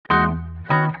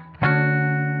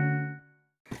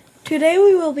Today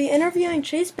we will be interviewing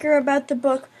Chase Baker about the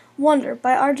book Wonder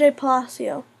by R.J.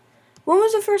 Palacio. When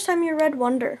was the first time you read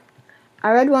Wonder?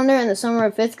 I read Wonder in the summer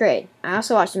of 5th grade. I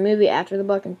also watched the movie after the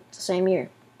book in the same year.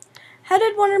 How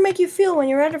did Wonder make you feel when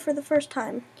you read it for the first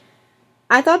time?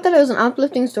 I thought that it was an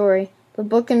uplifting story.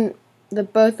 Both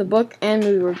the book and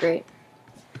movie were great.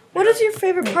 What is your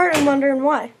favorite part in Wonder and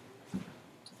why?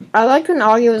 I liked when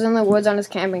Augie was in the woods on his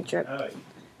camping trip.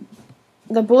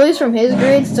 The bullies from his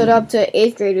grade stood up to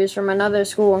 8th graders from another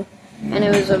school, and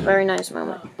it was a very nice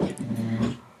moment.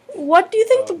 What do you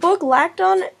think the book lacked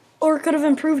on or could have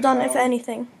improved on, if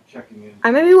anything?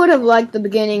 I maybe would have liked the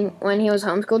beginning when he was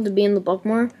homeschooled to be in the book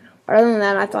more. But other than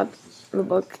that, I thought the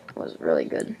book was really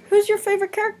good. Who's your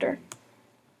favorite character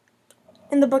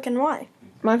in the book and why?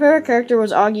 My favorite character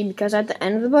was Augie because at the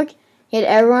end of the book, he had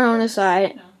everyone on his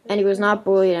side, and he was not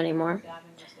bullied anymore.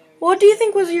 What do you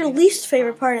think was your least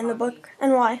favorite part in the book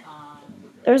and why?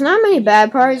 There was not many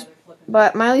bad parts,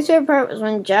 but my least favorite part was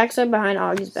when Jack said behind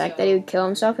Augie's back that he would kill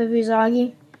himself if he was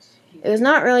Augie. It was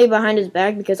not really behind his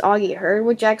back because Augie heard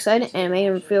what Jack said, and it made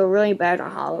him feel really bad on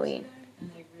Halloween.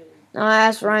 Now I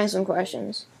asked Ryan some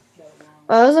questions.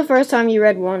 What was the first time you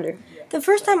read Wonder? The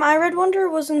first time I read Wonder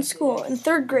was in school, in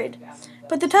 3rd grade.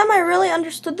 But the time I really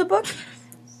understood the book,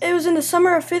 it was in the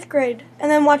summer of 5th grade,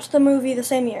 and then watched the movie the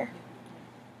same year.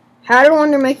 How did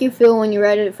Wonder make you feel when you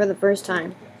read it for the first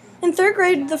time? In 3rd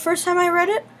grade, the first time I read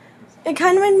it, it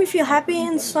kind of made me feel happy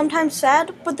and sometimes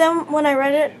sad, but then when I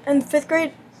read it in 5th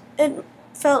grade, it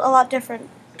felt a lot different.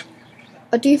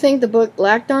 What do you think the book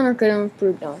lacked on or could have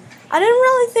improved on? I didn't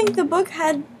really think the book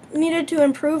had needed to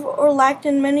improve or lacked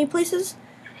in many places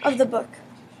of the book.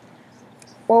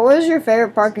 What was your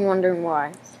favorite part in Wonder and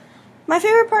why? My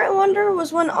favorite part in Wonder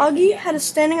was when Augie had a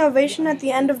standing ovation at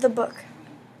the end of the book.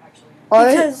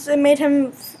 Because it made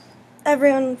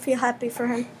everyone feel happy for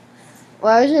him.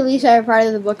 What was your least favorite part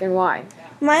of the book and why?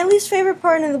 My least favorite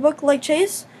part in the book, like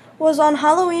Chase, was on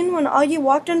Halloween when Augie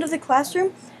walked into the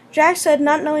classroom. Jack said,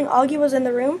 not knowing Augie was in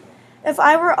the room, if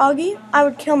I were Augie, I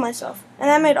would kill myself. And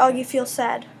that made Augie feel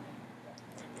sad.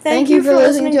 Thank you for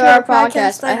listening to our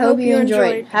podcast. I hope you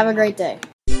enjoyed. Have a great day.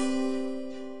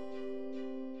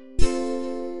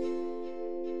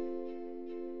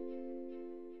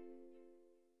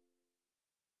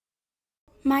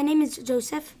 My name is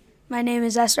Joseph. My name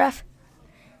is Ashraf.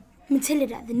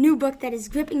 Matilda, the new book that is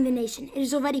gripping the nation. It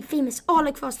is already famous all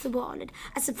across the world.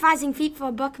 A surprising feat for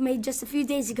a book made just a few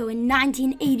days ago in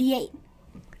 1988.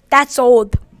 That's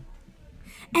old.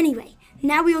 Anyway,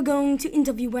 now we are going to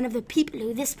interview one of the people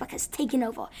who this book has taken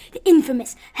over, the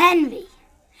infamous Henry.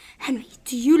 Henry,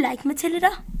 do you like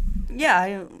Matilda? Yeah,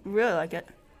 I really like it.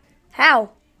 How?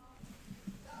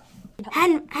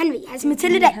 Henry, has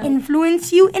Matilda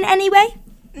influenced you in any way?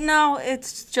 No,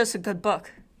 it's just a good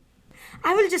book.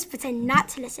 I will just pretend not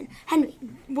to listen. Henry,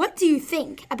 what do you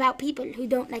think about people who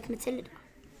don't like Matilda?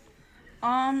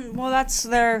 Well, that's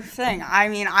their thing. I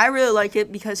mean, I really like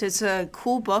it because it's a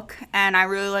cool book, and I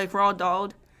really like Roald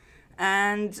Dahl,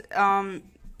 and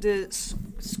the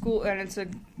school, and it's a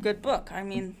good book. I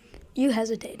mean, you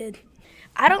hesitated.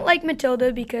 I don't like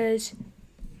Matilda because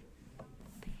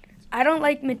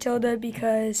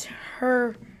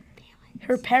her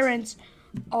parents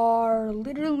are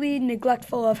literally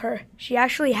neglectful of her. She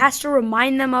actually has to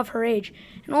remind them of her age.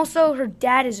 And also, her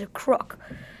dad is a crook.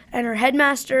 And her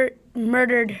headmaster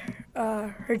murdered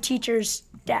her teacher's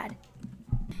dad.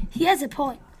 He has a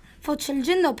point. For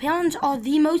children, their parents are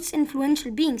the most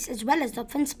influential beings, as well as their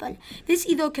principal. This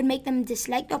either can make them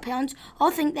dislike their parents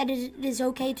or think that it is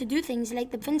okay to do things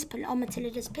like the principal or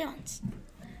Matilda's parents.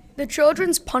 The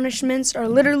children's punishments are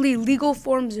literally legal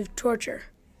forms of torture.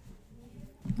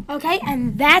 Okay,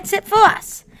 and that's it for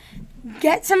us.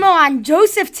 Get some more on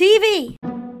Joseph TV.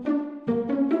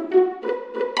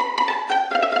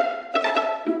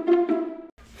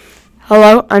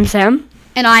 Hello, I'm Sam.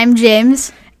 And I'm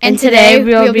James. And today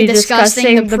we'll be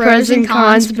discussing the pros and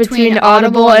cons between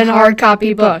Audible and hard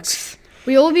copy books.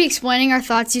 We will be explaining our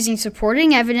thoughts using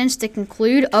supporting evidence to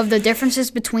conclude of the differences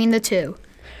between the two.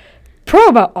 Pro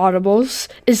about Audibles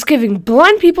is giving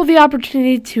blind people the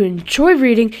opportunity to enjoy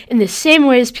reading in the same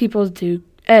way as people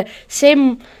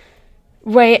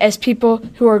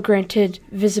who are granted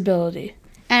visibility.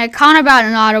 And a con about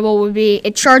an Audible would be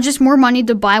it charges more money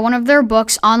to buy one of their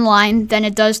books online than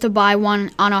it does to buy one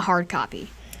on a hard copy.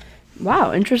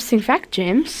 Wow, interesting fact,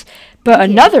 James. But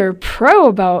another pro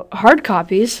about hard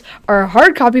copies are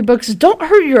hard copy books don't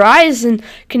hurt your eyes and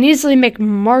can easily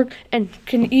mark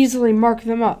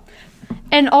them up.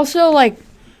 And also,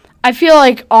 I feel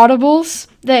like Audibles,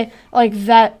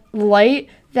 that light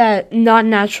that not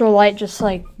natural light just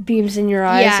like beams in your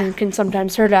eyes Yeah. and can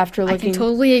sometimes hurt after I looking. can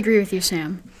totally agree with you,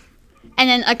 Sam. And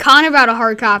then a con about a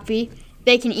hard copy,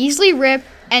 they can easily rip,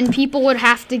 and people would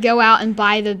have to go out and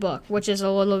buy the book, which is a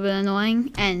little bit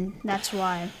annoying, and that's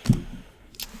why.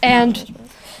 And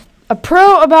a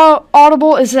pro about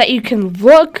Audible is that you can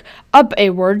look up a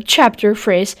word, chapter,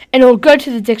 phrase, and it will go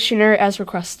to the dictionary as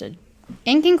requested.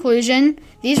 In conclusion,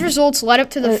 these results led up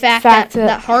to the fact that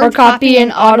that hard copy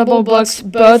and Audible books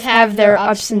both have their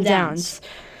ups and downs.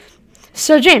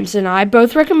 So James and I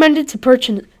both recommended to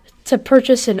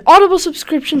purchase an Audible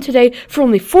subscription today for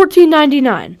only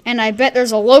 $14.99. And I bet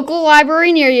there's a local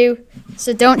library near you,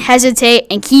 so don't hesitate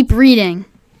and keep reading.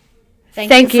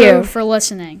 Thank you for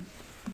listening.